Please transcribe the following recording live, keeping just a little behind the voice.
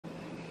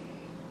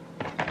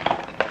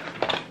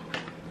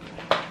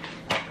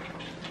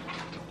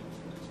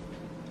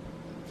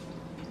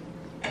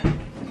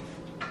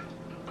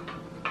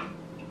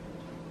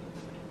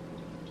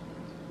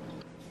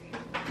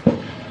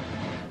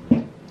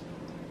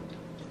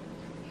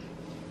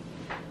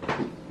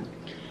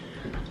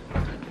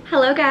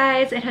Hello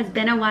guys, it has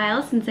been a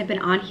while since I've been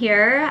on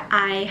here.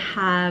 I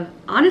have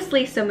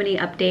honestly so many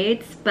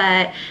updates,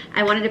 but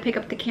I wanted to pick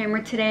up the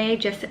camera today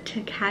just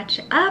to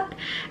catch up.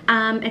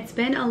 It's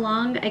been a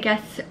long, I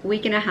guess,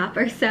 week and a half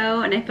or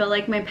so, and I feel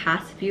like my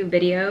past few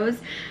videos,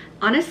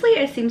 honestly,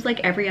 it seems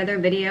like every other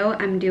video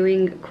I'm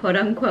doing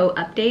quote-unquote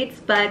updates,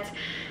 but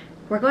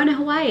we're going to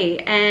Hawaii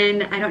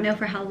and I don't know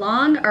for how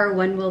long or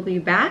when we'll be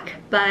back,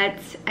 but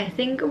I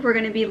think we're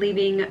gonna be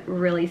leaving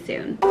really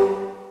soon.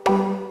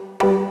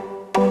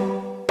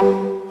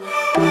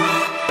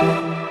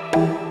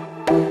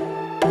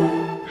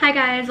 Hi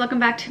guys, welcome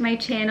back to my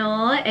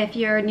channel. If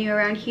you're new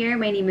around here,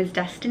 my name is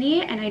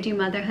Destiny and I do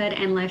motherhood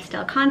and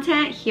lifestyle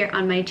content here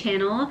on my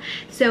channel.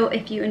 So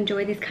if you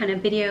enjoy these kind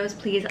of videos,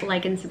 please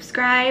like and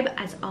subscribe.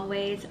 As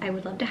always, I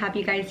would love to have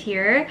you guys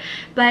here.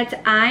 But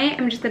I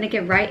am just gonna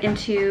get right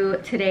into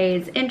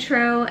today's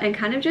intro and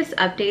kind of just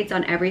updates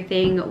on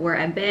everything, where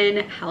I've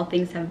been, how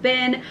things have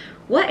been,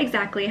 what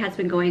exactly has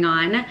been going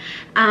on.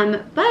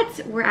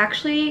 But we're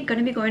actually going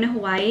to be going to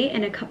Hawaii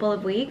in a couple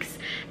of weeks.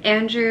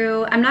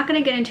 Andrew, I'm not going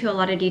to get into a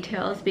lot of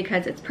details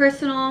because it's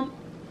personal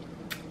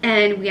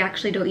and we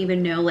actually don't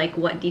even know like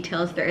what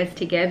details there is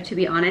to give, to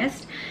be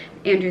honest.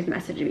 Andrew's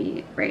messaging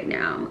me right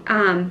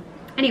now.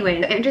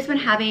 Anyway, Andrew's been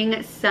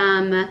having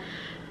some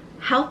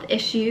health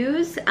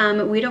issues.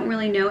 We don't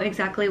really know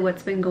exactly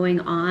what's been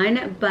going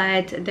on,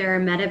 but they're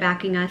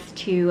medevacing us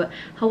to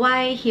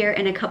Hawaii here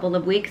in a couple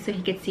of weeks so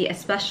he could see a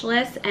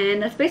specialist,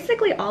 and that's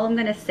basically all I'm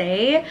gonna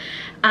say.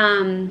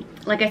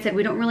 Like I said,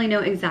 we don't really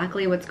know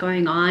exactly what's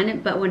going on,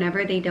 but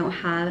whenever they don't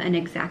have an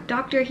exact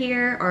doctor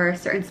here or a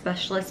certain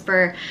specialist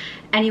for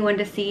anyone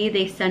to see,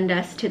 they send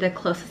us to the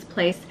closest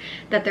place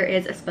that there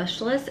is a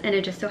specialist, and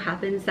it just so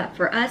happens that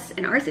for us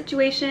in our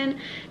situation,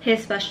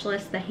 his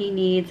specialist that he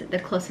needs, the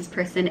closest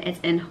person is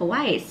in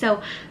Hawaii.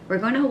 So we're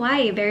going to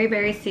Hawaii very,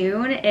 very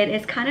soon. It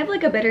is kind of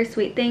like a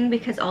bittersweet thing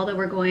because although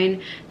we're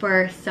going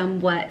for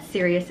somewhat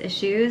serious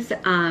issues,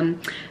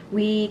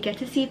 we get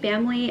to see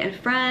family and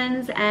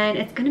friends, and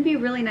it's going to be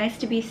really nice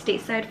to be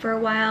stateside for a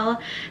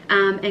while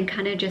and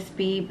kind of just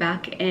be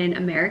back in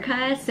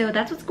America. So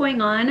that's what's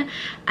going on.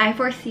 I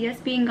foresee us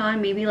being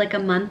gone maybe like a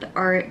month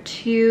or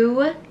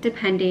two,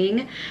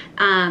 depending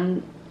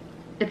how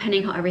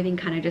everything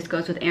kind of just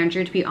goes with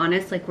Andrew. To be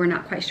honest, like, we're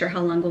not quite sure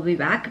how long we'll be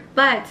back,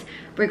 but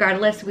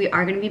regardless, we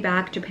are going to be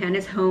back. Japan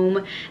is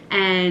home,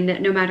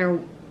 and no matter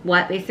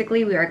what,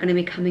 basically, we are going to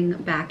be coming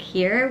back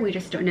here. We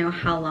just don't know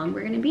how long we're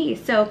going to be.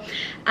 So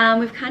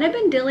we've kind of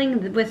been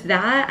dealing with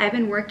that. I've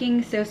been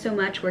working so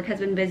much. Work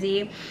has been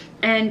busy,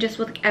 and just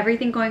with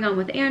everything going on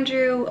with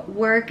Andrew,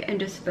 work, and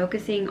just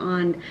focusing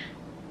on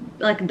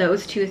like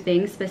those two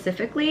things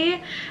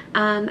specifically,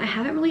 I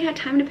haven't really had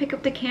time to pick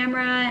up the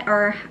camera,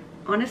 or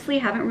honestly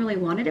haven't really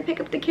wanted to pick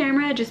up the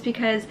camera just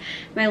because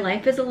my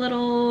life is a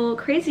little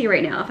crazy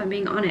right now, if I'm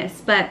being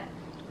honest. But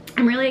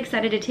I'm really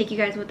excited to take you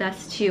guys with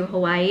us to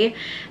Hawaii.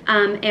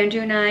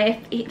 Andrew and I,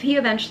 if he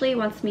eventually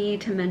wants me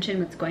to mention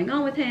what's going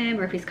on with him,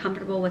 or if he's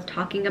comfortable with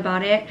talking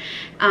about it,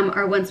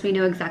 or once we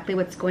know exactly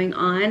what's going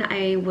on,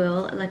 I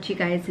will let you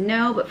guys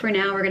know. But for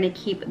now, we're gonna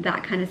keep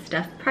that kind of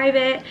stuff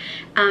private,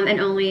 and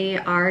only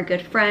our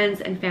good friends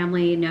and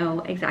family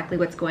know exactly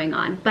what's going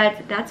on.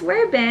 But that's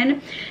where I've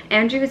been.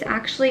 Andrew is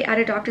actually at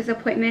a doctor's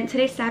appointment.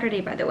 Today's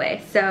Saturday, by the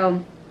way,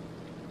 so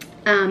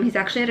he's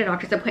actually at a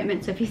doctor's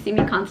appointment, so if you see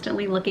me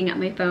constantly looking at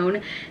my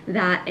phone,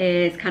 that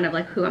is kind of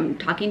like who I'm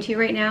talking to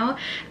right now.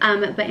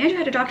 But Andrew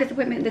had a doctor's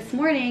appointment this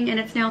morning and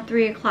it's now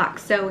 3 o'clock,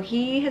 so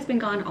he has been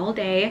gone all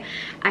day.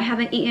 I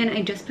haven't eaten.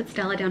 I just put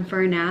Stella down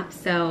for a nap,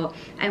 so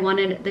I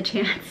wanted the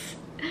chance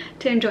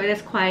to enjoy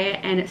this quiet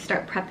and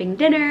start prepping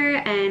dinner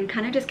and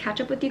kind of just catch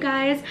up with you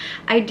guys.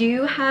 I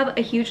do have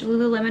a huge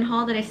Lululemon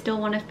haul that I still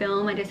want to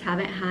film. I just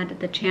haven't had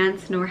the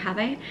chance, nor have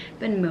I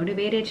been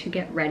motivated to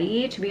get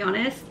ready, to be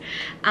honest.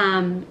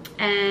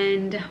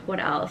 And what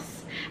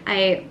else?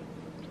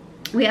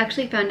 We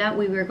actually found out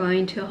we were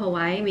going to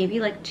Hawaii maybe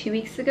like 2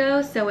 weeks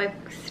ago, so I've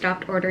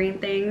stopped ordering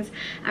things.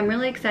 I'm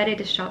really excited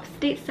to shop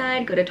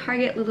stateside, go to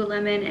Target,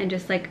 Lululemon, and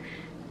just like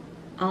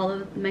all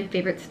of my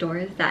favorite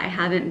stores that I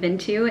haven't been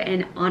to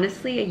in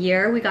honestly a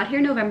year. We got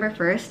here November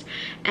 1st,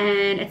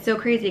 and it's so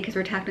crazy because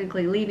we're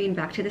technically leaving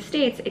back to the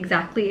States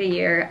exactly a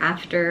year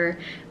after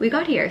we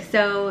got here.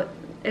 So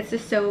it's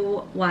just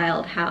so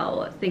wild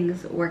how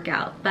things work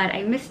out. But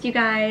I missed you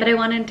guys, but I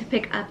wanted to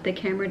pick up the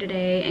camera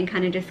today and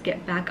kind of just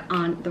get back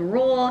on the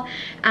roll.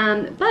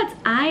 But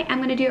I am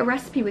gonna do a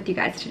recipe with you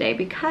guys today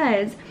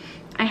because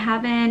I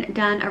haven't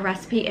done a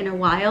recipe in a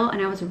while,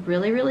 and I was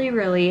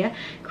really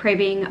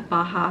craving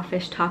Baja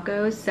fish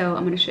tacos, so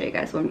I'm going to show you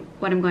guys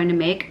what I'm going to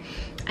make.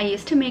 I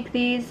used to make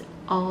these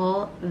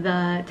all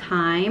the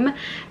time,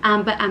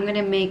 but I'm going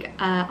to make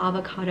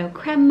avocado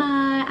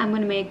crema. I'm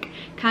going to make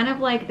kind of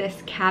like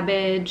this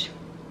cabbage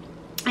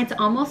It's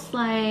almost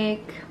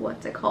like,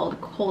 what's it called?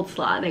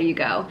 Coleslaw, there you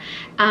go.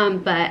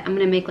 But I'm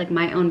gonna make like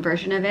my own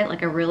version of it,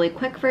 like a really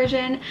quick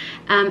version.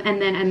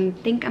 And then I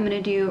think I'm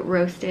gonna do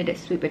roasted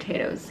sweet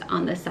potatoes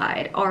on the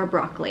side, or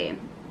broccoli.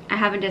 I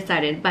haven't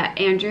decided, but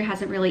Andrew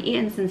hasn't really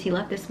eaten since he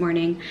left this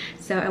morning,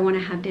 so I want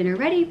to have dinner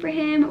ready for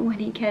him when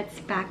he gets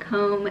back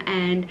home.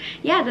 And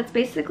yeah, that's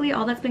basically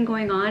all that's been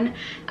going on.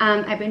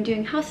 I've been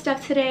doing house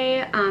stuff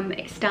today.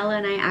 Stella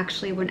and I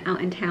actually went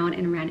out in town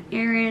and ran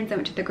errands. I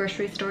went to the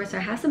grocery store, so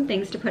I have some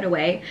things to put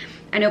away.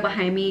 I know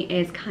behind me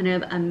is kind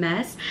of a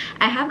mess.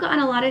 I have gotten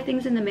a lot of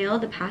things in the mail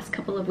the past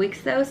couple of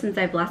weeks though, since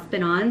I've last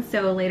been on,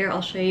 so later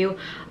I'll show you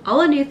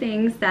all the new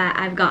things that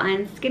I've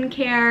gotten.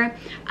 Skincare,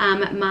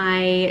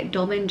 my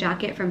Dolman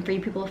jacket from Free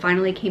People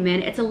finally came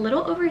in. It's a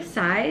little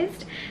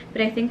oversized,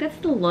 but I think that's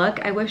the look.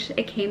 I wish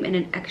it came in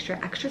an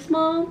extra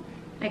small.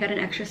 I got an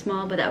extra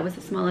small, but that was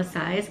the smallest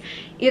size.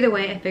 Either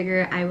way, I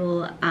figure I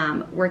will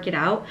work it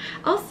out.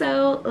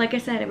 Also, like I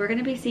said, we're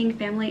gonna be seeing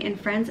family and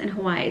friends in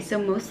Hawaii.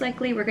 So most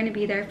likely we're gonna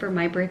be there for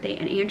my birthday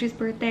and Andrew's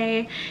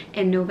birthday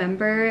in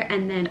November,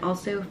 and then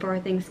also for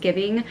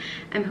Thanksgiving.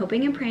 I'm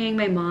hoping and praying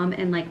my mom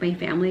and like my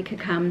family could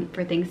come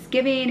for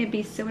Thanksgiving. It'd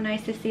be so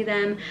nice to see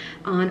them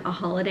on a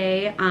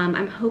holiday.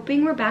 I'm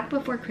hoping we're back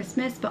before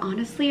Christmas, but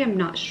honestly, I'm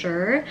not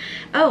sure.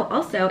 Oh,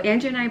 also,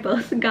 Andrew and I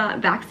both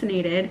got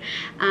vaccinated.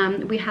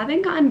 We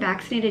haven't gotten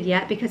vaccinated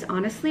yet because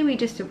honestly we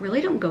just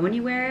really don't go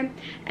anywhere,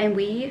 and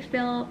we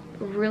feel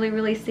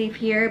really safe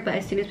here. But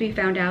as soon as we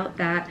found out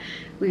that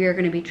we are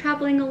going to be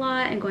traveling a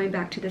lot and going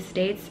back to the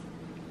States,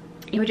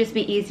 it would just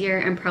be easier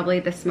and probably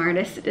the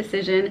smartest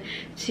decision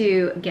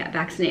to get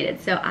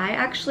vaccinated. So I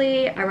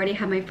actually already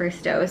have my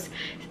first dose.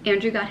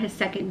 Andrew got his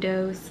second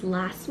dose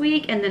last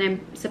week, and then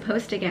I'm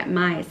supposed to get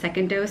my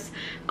second dose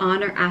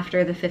on or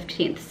after the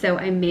 15th. So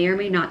I may or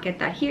may not get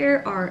that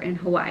here or in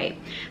Hawaii.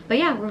 But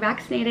yeah, we're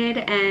vaccinated,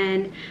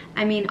 and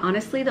I mean,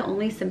 honestly, the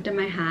only symptom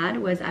I had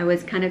was I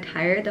was kind of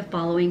tired the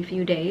following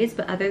few days,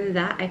 but other than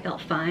that, I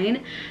felt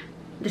fine.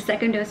 The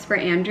second dose for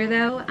Andrew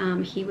though,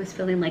 he was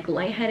feeling like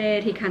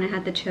lightheaded. He kind of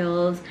had the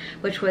chills,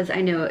 which was, I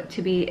know,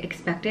 to be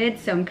expected.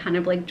 So I'm kind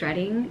of like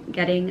dreading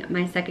getting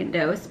my second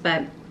dose,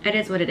 but it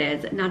is what it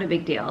is, not a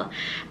big deal.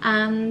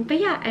 But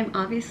yeah, I'm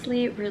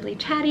obviously really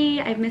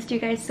chatty. I've missed you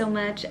guys so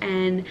much,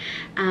 and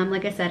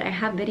like I said, I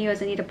have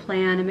videos I need to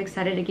plan. I'm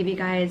excited to give you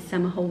guys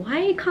some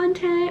Hawaii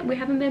content. We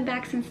haven't been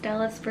back since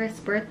Stella's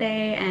first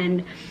birthday,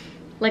 and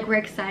like we're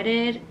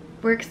excited.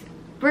 We're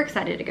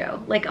excited to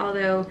go. Like,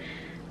 although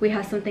we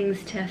have some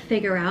things to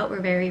figure out, we're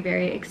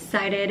very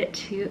excited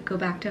to go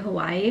back to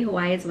Hawaii.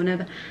 Hawaii is one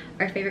of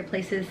our favorite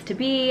places to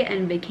be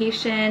and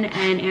vacation,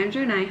 and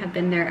Andrew and I have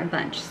been there a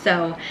bunch.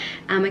 So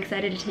I'm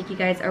excited to take you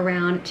guys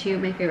around to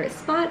my favorite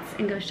spots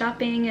and go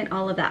shopping and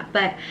all of that.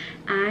 But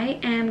I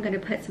am gonna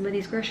put some of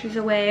these groceries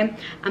away.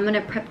 I'm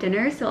gonna prep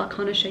dinner, so I'll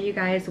kind of show you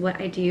guys what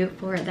I do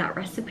for that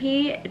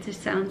recipe. It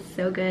just sounds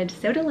so good,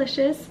 so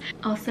delicious.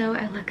 Also,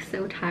 I look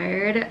so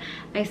tired.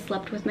 I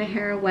slept with my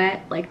hair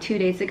wet like 2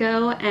 days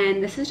ago,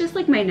 and this is just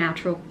like my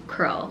natural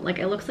curl. Like,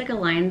 it looks like a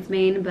lion's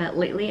mane, but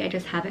lately I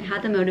just haven't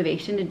had the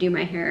motivation to do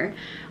my hair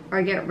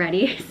or get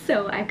ready,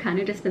 so I've kind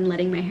of just been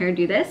letting my hair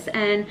do this.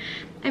 And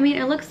I mean,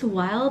 it looks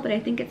wild, but I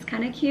think it's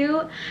kind of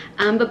cute.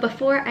 But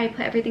before I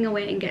put everything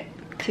away and get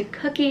to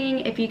cooking,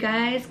 if you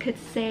guys could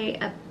say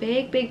a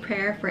big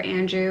prayer for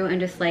Andrew, and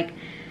just like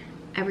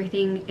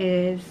everything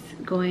is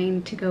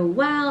going to go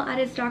well at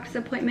his doctor's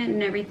appointment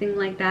and everything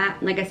like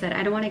that. Like I said,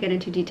 I don't want to get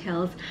into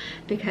details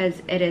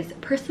because it is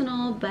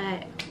personal,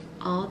 but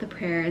all the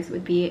prayers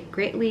would be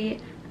greatly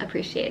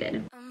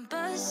appreciated. I'm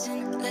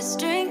buzzing, let's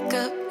drink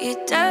up. You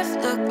deaf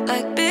look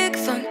like big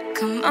fun.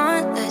 Come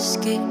on, let's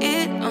get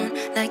it on.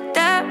 Like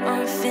that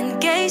Marvin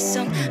Gaye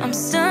song. I'm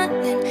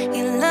stunning,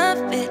 you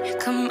love it.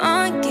 Come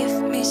on,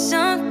 give me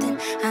something.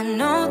 I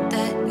know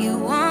that you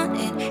want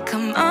it.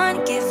 Come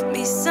on, give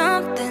me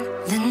something.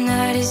 The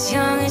night is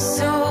young and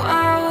so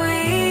are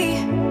we.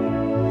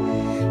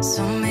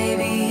 So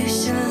maybe you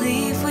should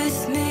leave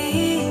with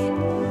me.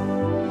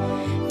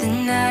 The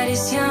night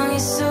is young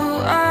and so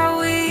are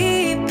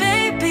we,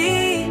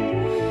 baby.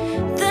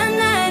 The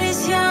night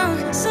is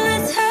young, so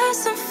let's have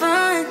some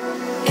fun.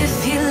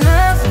 If you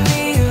love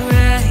me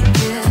right,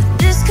 yeah,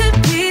 this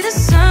could be the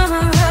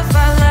summer of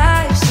our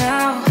lives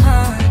now,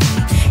 honey.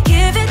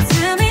 Give it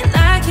to me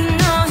like you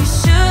know you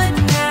should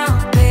now,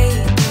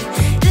 baby.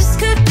 This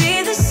could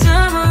be the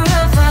summer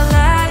of our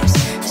lives.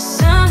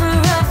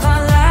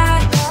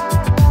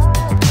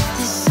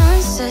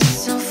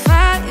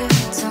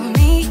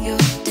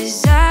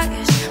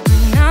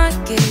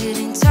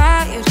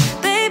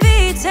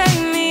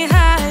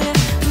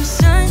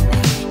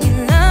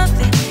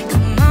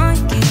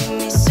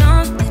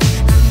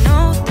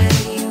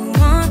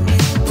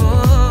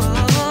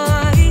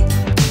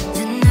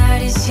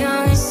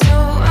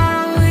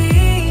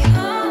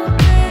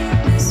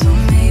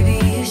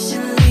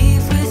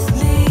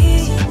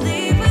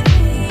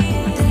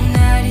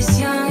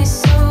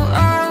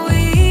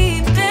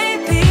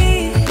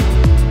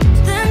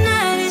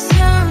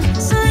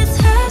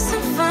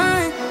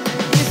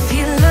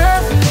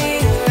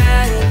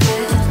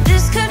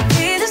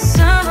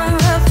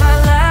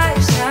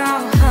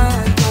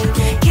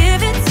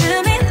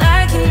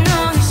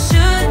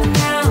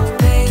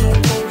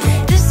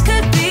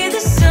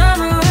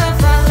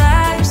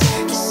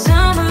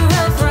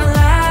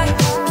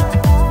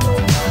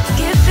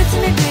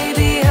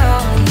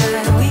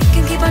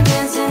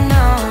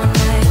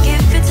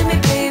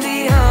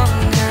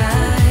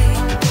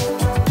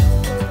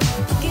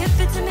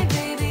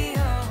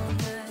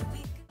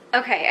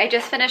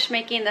 just finished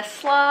making the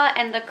slaw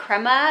and the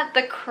crema.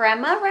 The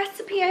crema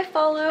recipe I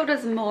followed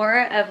was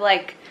more of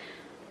like,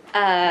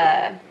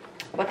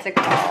 what's it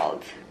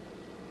called?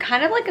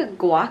 Kind of like a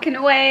guac in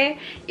a way.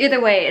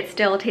 Either way, it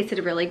still tasted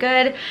really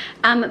good.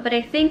 But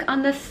I think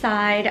on the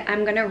side,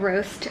 I'm gonna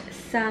roast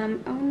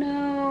some, oh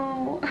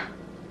no,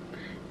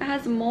 it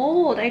has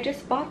mold. I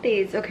just bought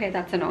these. Okay,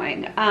 that's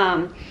annoying.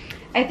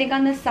 I think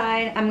on this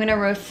side, I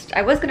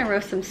was gonna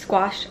roast some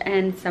squash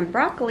and some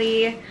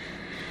broccoli,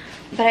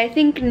 but I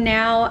think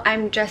now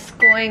I'm just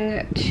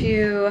going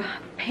to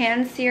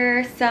pan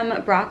sear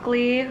some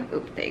broccoli.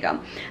 Oop, there you go.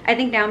 I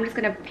think now I'm just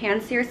gonna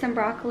pan sear some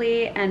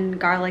broccoli and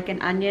garlic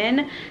and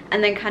onion,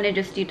 and then kind of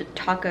just do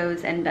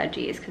tacos and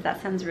veggies, because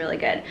that sounds really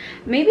good.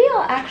 Maybe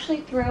I'll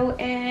actually throw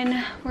in,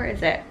 where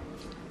is it?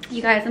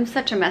 You guys, I'm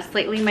such a mess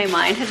lately. My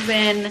mind has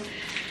been,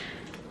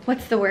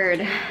 what's the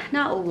word?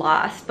 Not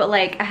lost, but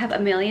like I have a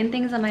million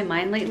things on my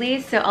mind lately.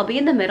 So I'll be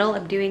in the middle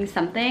of doing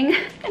something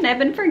and I've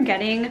been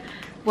forgetting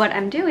what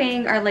I'm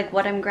doing, or like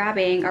what I'm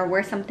grabbing, or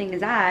where something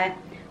is at,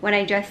 when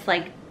I just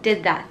like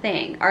did that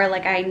thing, or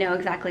like I know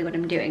exactly what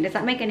I'm doing. Does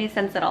that make any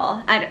sense at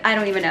all? I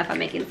don't even know if I'm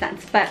making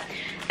sense. But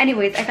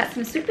anyways, I got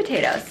some sweet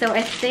potatoes. So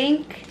I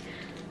think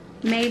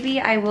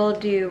maybe I will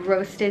do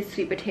roasted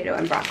sweet potato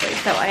and broccoli.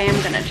 So I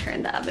am gonna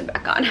turn the oven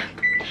back on.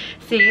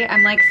 See,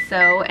 I'm like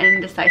so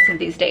indecisive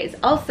these days.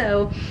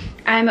 Also,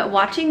 I'm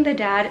watching the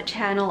Dad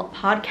Channel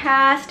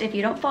podcast. If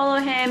you don't follow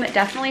him,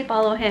 definitely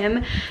follow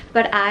him.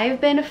 But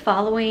I've been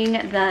following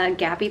the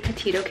Gabby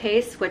Petito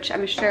case, which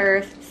I'm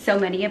sure so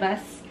many of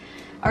us,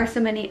 or so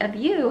many of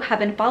you, have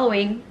been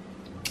following.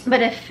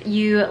 But if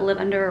you live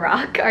under a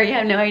rock or you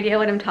have no idea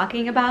what I'm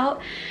talking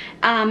about,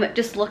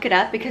 just look it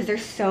up, because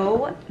there's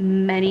so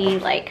many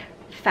like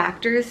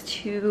factors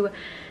to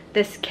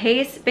this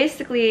case.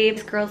 Basically,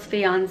 this girl's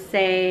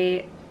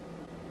fiance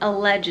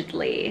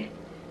allegedly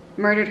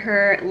murdered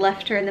her,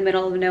 left her in the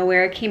middle of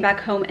nowhere, came back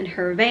home in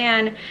her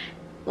van.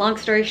 Long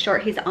story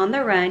short, he's on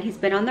the run. He's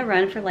been on the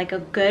run for like a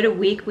good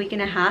week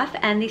and a half,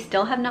 and they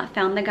still have not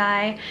found the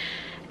guy.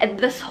 And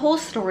this whole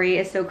story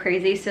is so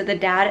crazy. So the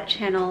Dad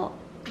Channel,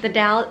 the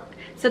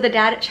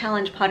Dad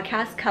Challenge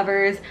podcast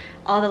covers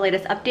all the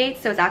latest updates.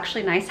 So it's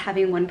actually nice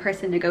having one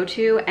person to go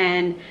to,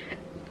 and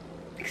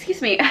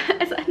excuse me,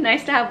 it's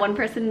nice to have one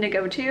person to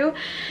go to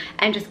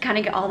and just kind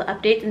of get all the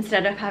updates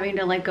instead of having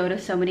to like go to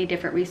so many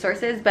different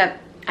resources. But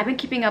I've been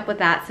keeping up with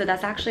that, so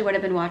that's actually what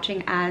I've been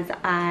watching as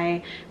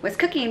I was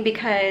cooking,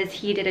 because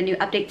he did a new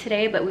update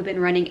today, but we've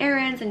been running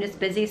errands and just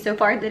busy so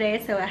far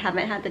today, so I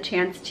haven't had the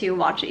chance to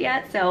watch it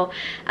yet. So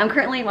I'm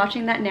currently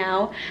watching that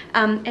now.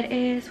 It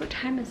is, what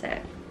time is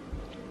it?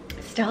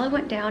 Stella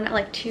went down at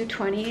like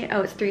 2:20.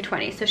 Oh, it's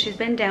 3:20. So she's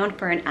been down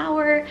for an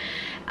hour.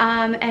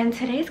 And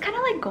today's kind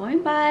of like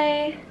going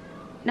by,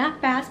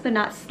 not fast, but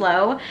not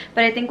slow.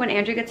 But I think when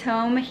Andrew gets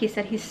home, he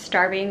said he's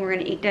starving. We're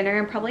gonna eat dinner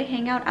and probably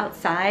hang out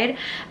outside.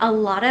 A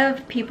lot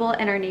of people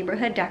in our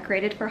neighborhood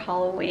decorated for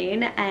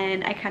Halloween,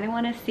 and I kind of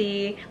want to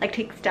see, like,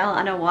 take Stella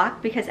on a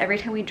walk, because every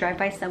time we drive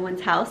by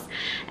someone's house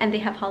and they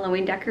have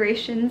Halloween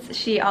decorations,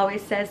 she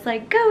always says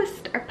like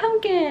ghost or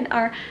pumpkin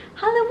or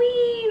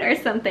Halloween or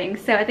something.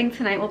 So I think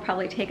tonight we'll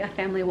probably take a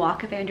family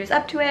walk if Andrew's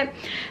up to it,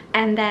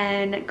 and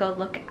then go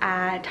look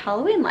at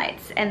Halloween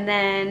lights. And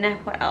then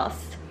what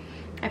else?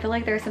 I feel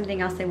like there's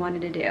something else I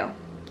wanted to do.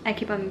 I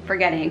keep on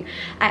forgetting.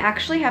 I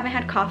actually haven't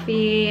had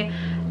coffee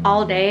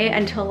all day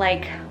until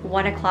like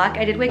 1 o'clock.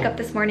 I did wake up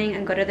this morning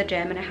and go to the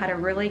gym, and I had a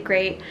really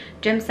great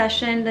gym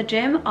session. The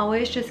gym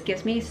always just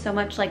gives me so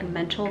much like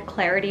mental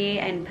clarity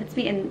and puts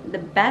me in the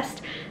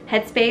best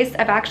headspace.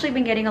 I've actually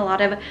been getting a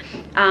lot of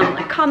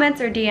like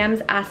comments or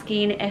DMs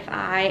asking if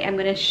I am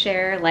gonna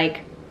share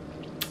like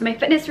my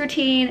fitness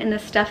routine and the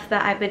stuff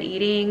that I've been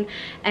eating,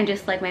 and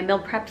just like my meal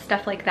prep,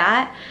 stuff like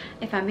that.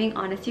 If I'm being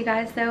honest, you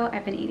guys, though,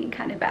 I've been eating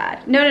kind of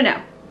bad. No.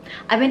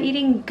 I've been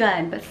eating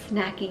good, but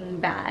snacking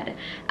bad.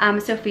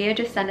 Sophia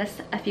just sent us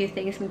a few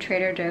things from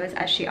Trader Joe's,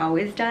 as she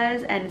always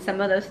does, and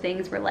some of those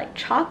things were like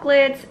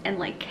chocolates and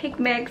like cake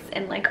mix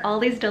and like all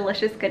these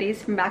delicious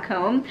goodies from back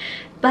home.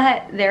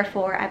 But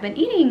therefore, I've been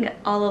eating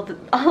all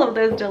of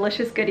those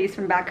delicious goodies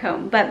from back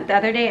home. But the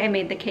other day, I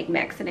made the cake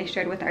mix and I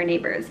shared with our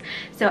neighbors,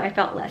 so I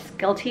felt less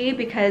guilty,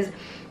 because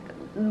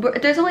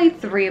there's only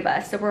 3 of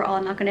us, so we're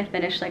all not going to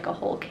finish like a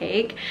whole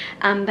cake.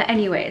 But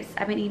anyways,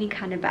 I've been eating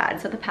kind of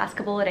bad, so the past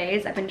couple of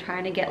days I've been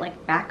trying to get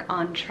like back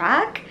on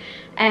track,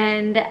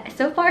 and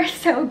so far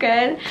so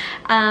good.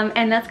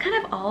 And that's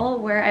kind of all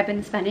where I've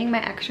been spending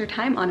my extra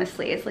time,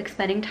 honestly. It's like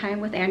spending time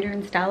with Andrew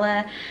and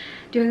Stella,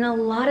 doing a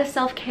lot of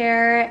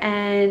self-care,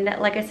 and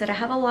like I said, I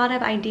have a lot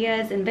of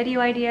ideas and video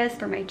ideas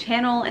for my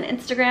channel and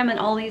Instagram and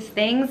all these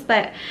things,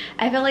 but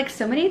I feel like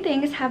so many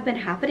things have been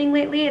happening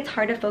lately. It's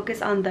hard to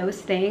focus on those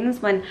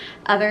things when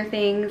other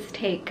things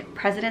take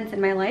precedence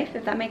in my life,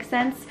 if that makes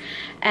sense,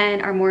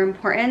 and are more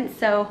important.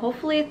 So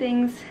hopefully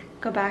things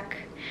go back.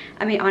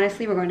 I mean,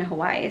 honestly, we're going to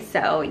Hawaii,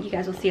 so you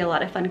guys will see a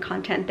lot of fun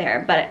content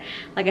there. But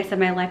like I said,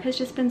 my life has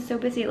just been so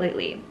busy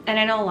lately. And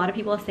I know a lot of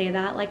people say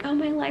that, like, oh,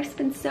 my life's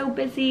been so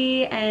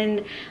busy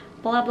and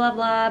blah, blah,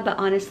 blah. But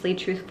honestly,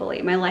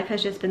 truthfully, my life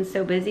has just been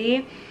so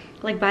busy.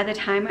 like by the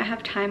time I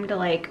have time to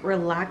like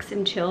relax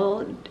and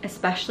chill,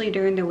 especially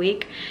during the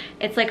week,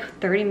 it's like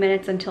 30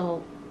 minutes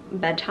until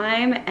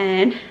bedtime,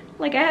 and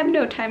like I have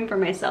no time for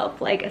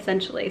myself, like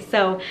essentially.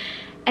 So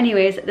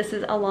anyways, this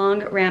is a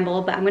long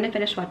ramble, but I'm gonna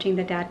finish watching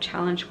the Dad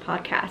Challenge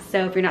podcast.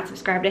 So if you're not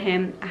subscribed to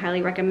him, I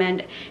highly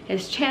recommend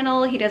his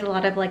channel. He does a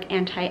lot of like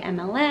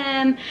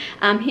anti-MLM.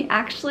 He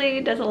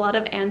actually does a lot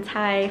of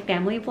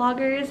anti-family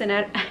vloggers, and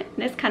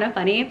it's kind of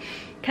funny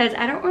because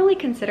I don't really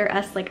consider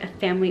us like a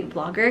family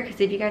vlogger,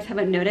 because if you guys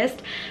haven't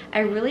noticed, I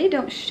really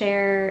don't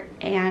share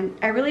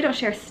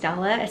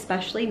Stella,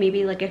 especially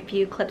maybe like a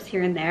few clips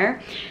here and there,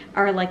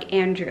 or like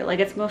Andrew. Like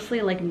it's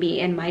mostly like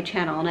me and my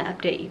channel, and I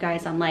update you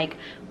guys on like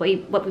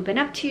what we've been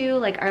up to,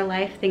 like our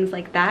life, things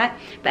like that.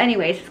 But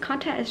anyways, his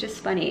content is just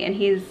funny and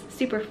he's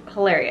super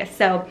hilarious,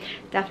 so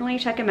definitely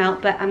check him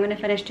out. But I'm gonna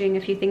finish doing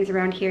a few things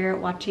around here,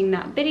 watching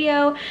that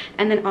video,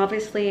 and then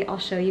obviously I'll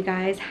show you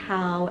guys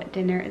how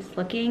dinner is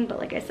looking. But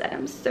like I said,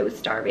 I'm so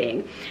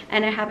starving,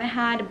 and I haven't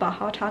had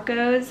Baja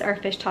tacos or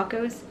fish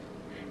tacos.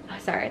 Oh,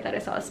 sorry, I thought I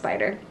saw a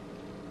spider.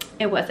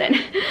 It wasn't.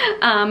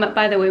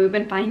 By the way, we've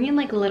been finding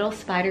like little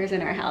spiders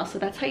in our house, so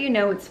that's how you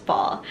know it's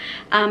fall.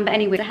 But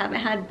anyways, I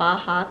haven't had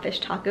Baja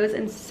fish tacos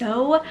in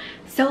so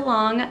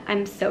long.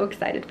 I'm so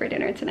excited for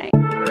dinner tonight.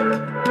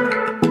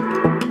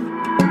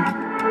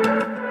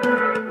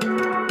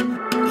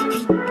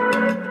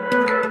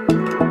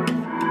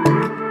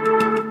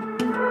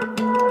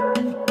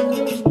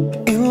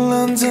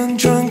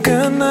 Drunk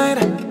at night,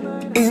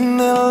 in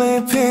LA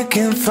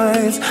picking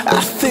fights.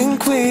 I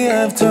think we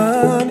have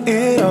done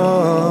it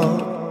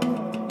all.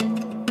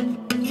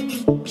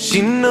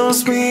 She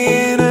knows me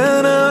in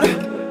and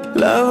out,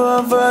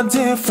 love of a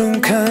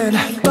different kind,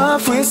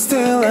 but we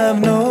still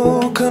have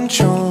no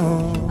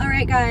control.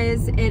 Alright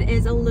guys, it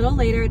is a little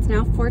later. It's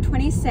now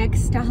 4:26.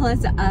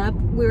 Stella's up.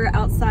 We were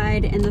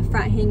outside in the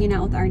front hanging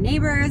out with our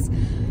neighbors.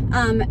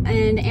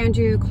 And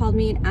Andrew called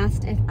me and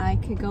asked if I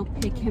could go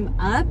pick him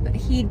up.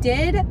 He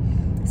did.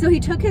 So he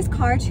took his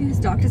car to his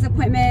doctor's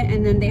appointment,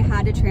 and then they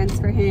had to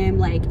transfer him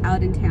like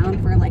out in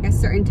town for like a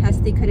certain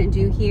test they couldn't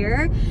do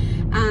here.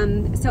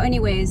 So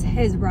anyways,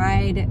 his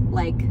ride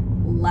like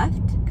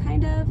left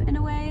kind of in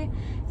a way.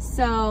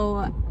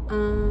 So,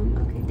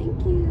 okay,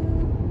 thank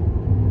you.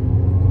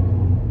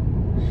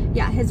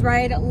 Yeah, his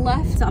ride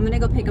left, so I'm gonna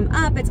go pick him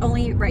up. It's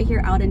only right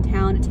here out in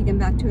town, take him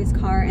back to his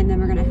car, and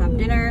then we're gonna have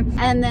dinner.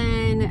 And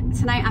then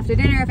tonight after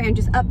dinner, if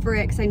Andrew's up for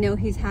it, because I know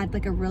he's had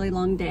like a really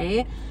long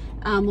day,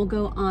 we'll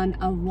go on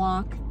a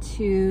walk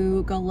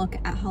to go look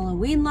at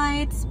Halloween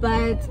lights.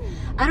 But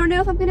I don't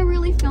know if I'm gonna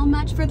really film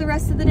much for the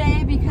rest of the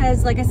day,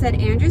 because like I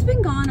said, Andrew's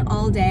been gone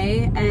all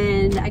day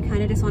and I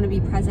kind of just want to be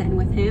present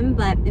with him.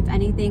 But if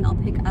anything, I'll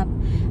pick up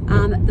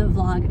the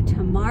vlog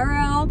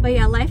tomorrow. But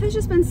yeah, life has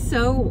just been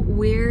so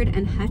weird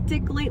and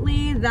hectic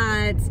lately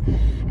that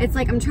it's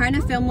like I'm trying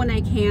to film when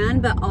I can,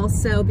 but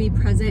also be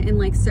present in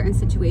like certain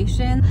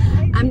situations.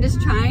 I'm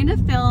just trying to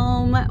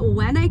film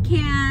when I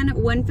can,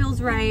 when feels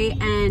right.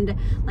 And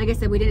like I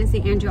said, we didn't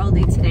see Andrew all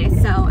day today,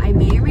 so I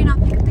may or may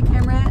not pick up the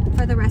camera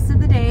for the rest of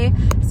the day.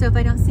 So if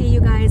I don't see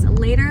you guys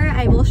later,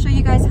 I will show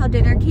you guys how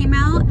dinner came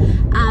out.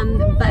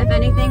 But if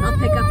anything, I'll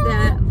pick up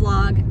the